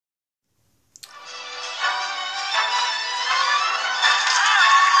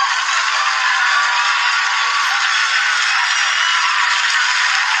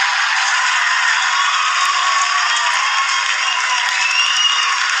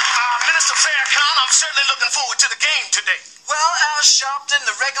Mr. Faircon, I'm certainly looking forward to the game today. Well, Al Sharpton,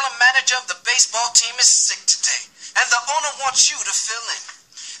 the regular manager of the baseball team, is sick today, and the owner wants you to fill in.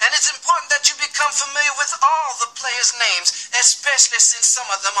 And it's important that you become familiar with all the players' names, especially since some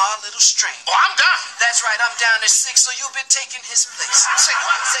of them are a little strange. Oh, I'm down. That's right, I'm down at 6, so you'll be taking his place. Say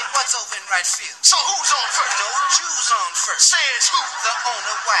what? Say what's over in right field. So who's on first? No, Jews on first. Says who? The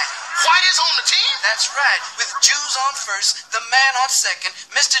owner, Whitey. White is on the team? That's right. With Jews on first, the man on second,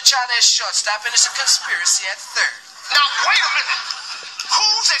 Mr. Charlie is shortstop, and it's a conspiracy at third. Now, wait a minute.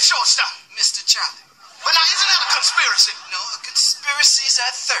 Who's at shortstop? Mr. Charlie. But now, isn't that a conspiracy? No, a conspiracy's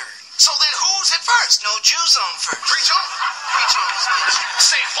at third. So then who's at first? No, Jews on first. Preach on. Preach on is pitching.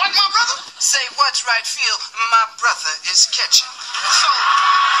 Say what, my brother? Say what's right field, my brother is catching. So,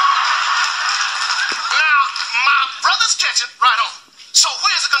 now, my brother's catching, right on. So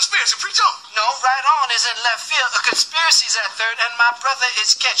where's the conspiracy? Preach on. No, right on is in left field. A conspiracy's at third, and my brother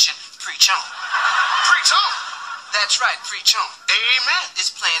is catching. Preach on. Preach on. That's right, preach on. Amen.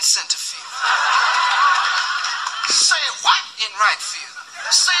 Is playing center field. Say what? In right field.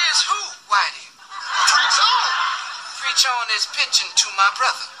 Says who? Whitey. Preach on. Preach on is pitching to my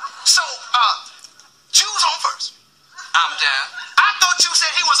brother. So, Jews on first. I'm down. I thought you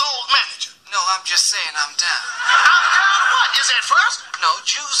said he was old manager. No, I'm just saying I'm down. I'm down what? Is at first? No,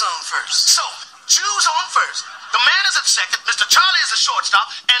 Jews on first. So, Jews on first. The man is at second, Mr. Charlie is a shortstop,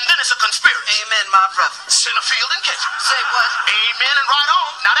 and then it's a conspiracy. Amen, my brother. Center field and catcher. Say what? Amen and right on.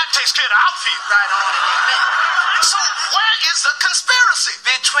 Now that takes care of the outfield. Right on and amen. So where is the conspiracy?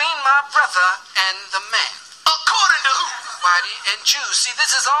 Between my brother and the man. According to who? Whitey and Jews. See,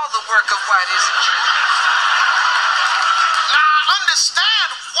 this is all the work of Whitey's and Jews. Now I understand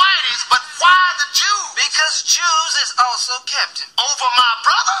Whitey's, but why the Jews? Because Jews is also captain. Over my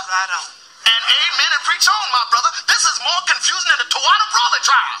brother? Right on. And amen and preach on, my brother. This is more confusing than the Tawana Brawley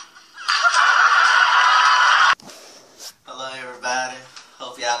trial. Hello everybody,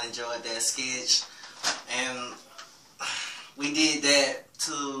 hope y'all enjoyed that sketch, and we did that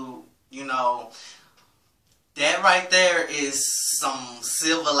to, you know, that right there is some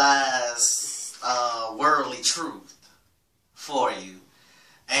civilized worldly truth for you.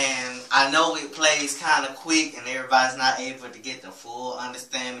 And I know it plays kind of quick and everybody's not able to get the full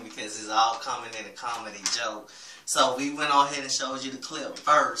understanding because it's all coming in a comedy joke. So we went on ahead and showed you the clip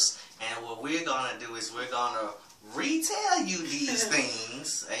first, and what we're going to do is we're going to retell you these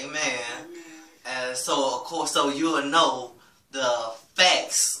things. Amen. So of course, so you'll know the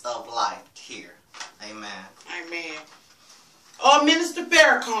facts of life here. Amen. Amen. Minister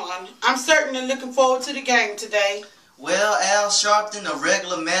Faircon, I'm certainly looking forward to the game today. Well, Al Sharpton, the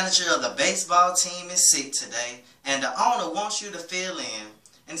regular manager of the baseball team, is sick today, and the owner wants you to fill in.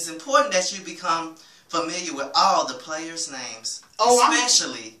 And it's important that you become familiar with all the players' names,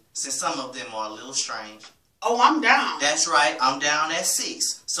 especially since some of them are a little strange. Oh, I'm down. That's right, I'm down at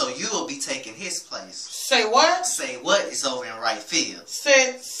 6, so you will be taking his place. Say what? Say what is over in right field.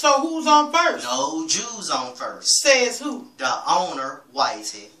 So who's on first? No, Jews on first. Says who? The owner,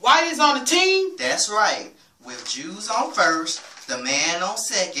 Whitey. Whitey's on the team? That's right. With Jews on first, the man on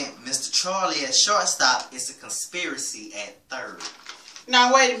second, Mr. Charlie at shortstop, it's a conspiracy at third.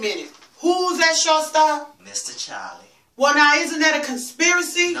 Now wait a minute. Who's at shortstop? Mr. Charlie. Well, now isn't that a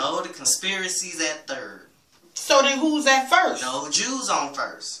conspiracy? No, the conspiracy's at third. So then who's at first? No, Jews on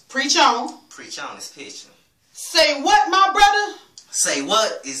first. Preach on. Preach on is pitching. Say what, my brother? Say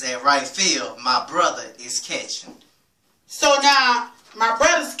what is at right field, my brother is catching. So now, my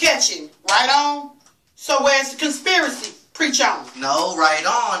brother's catching, right on? So where's the conspiracy? Preach on. No, right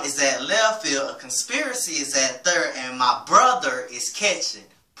on is at left field, a conspiracy is at third, and my brother is catching.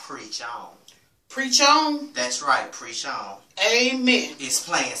 Preach on. Preach on? That's right, preach on. Amen. It's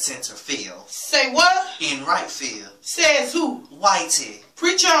playing center field. Say what? In right field. Says who? Whitey.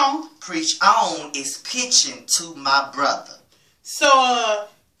 Preach on. Preach on is pitching to my brother. So,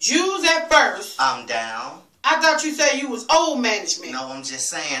 Jews at first. I'm down. I thought you said you was old management. No, I'm just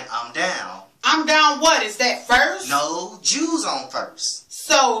saying I'm down. I'm down what? Is that first? No, Jews on first.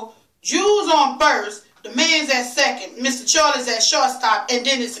 So, Jews on first, the man's at second, Mr. Charlie's at shortstop, and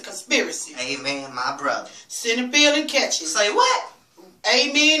then it's a conspiracy. Amen, my brother. Center field and catching. Say what?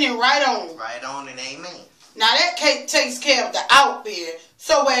 Amen and right on. Right on and amen. Now that takes care of the outfield.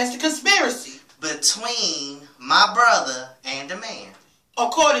 So where's the conspiracy? Between my brother and the man.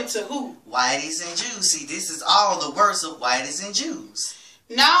 According to who? Whiteys and Jews. See, this is all the works of Whiteys and Jews.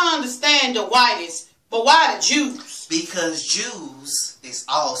 Now I understand the whiteys, but why the Jews? Because Jews is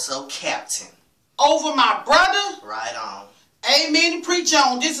also captain. Over my brother? Right on. Amen and preach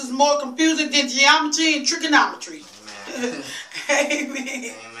on. This is more confusing than geometry and trigonometry. Amen. Amen.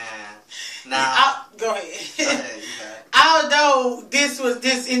 Amen. Now, go ahead. Go ahead, you got it. Although this,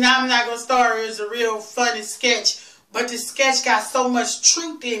 and I'm not gonna start it as a real funny sketch, but the sketch got so much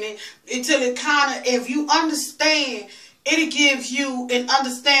truth in it until it kind of, if you understand, it'll give you an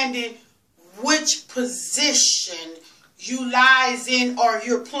understanding which position you lies in, or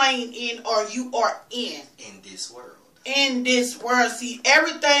you're playing in, or you are in this world. In this world, see,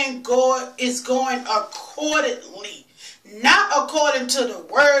 everything is going accordingly. Not according to the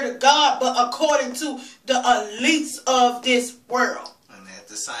word of God, but according to the elites of this world. And at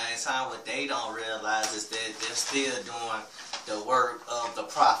the same time, what they don't realize is that they're still doing the work of the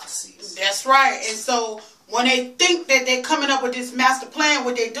prophecies. That's right. And so when they think that they're coming up with this master plan,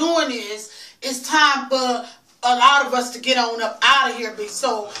 what they're doing is, it's time for a lot of us to get on up out of here.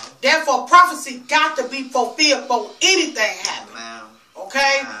 So therefore, prophecy got to be fulfilled before anything happens.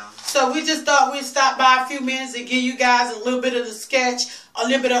 Okay? So we just thought we'd stop by a few minutes and give you guys a little bit of the sketch, a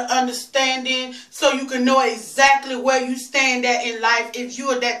little bit of understanding, so you can know exactly where you stand at in life, if you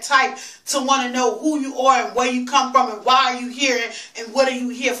are that type to want to know who you are and where you come from and why are you here and what are you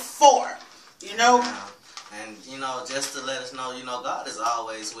here for, you know? And, you know, just to let us know, you know, God is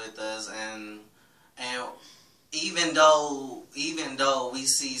always with us, and even though we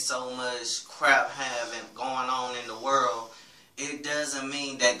see so much crap going on in the world, it doesn't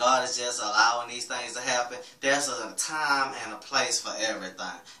mean that God is just allowing these things to happen. There's a time and a place for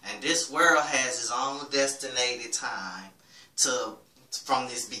everything. And this world has its own designated time from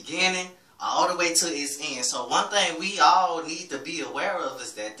this beginning all the way to its end. So one thing we all need to be aware of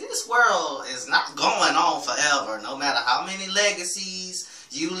is that this world is not going on forever. No matter how many legacies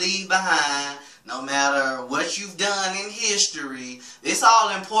you leave behind, no matter what you've done in history, it's all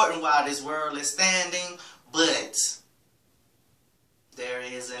important while this world is standing, but there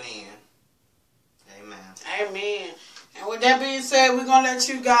is an end. Amen. Amen. And with that being said, we're going to let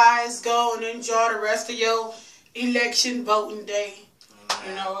you guys go and enjoy the rest of your election voting day. Amen.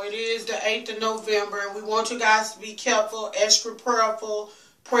 You know, it is the 8th of November, and we want you guys to be careful, extra prayerful.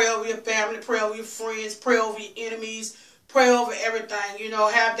 Pray over your family, pray over your friends, pray over your enemies, pray over everything. You know,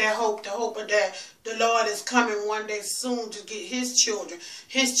 have that hope, the hope of that the Lord is coming one day soon to get his children,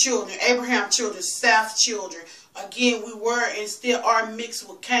 Abraham's children, Seth's children. Again, we were and still are mixed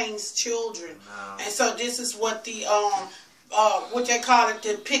with Cain's children. Wow. And so this is what the what they call it,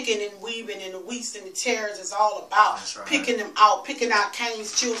 the picking and weaving and the wheats and the tares is all about. That's right. Picking them out, picking out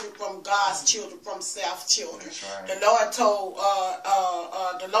Cain's children from God's children, from Seth's children. That's right. The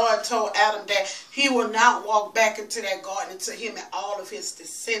Lord told Adam that he will not walk back into that garden until him and all of his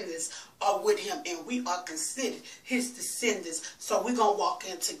descendants are with him, and we are considered his descendants. So we're gonna walk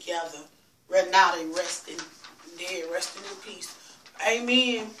in together. Right now they resting in peace.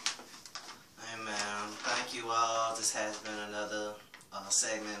 Amen. Amen. Thank you all. This has been another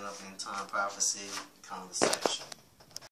segment of End Time Prophecy Conversation.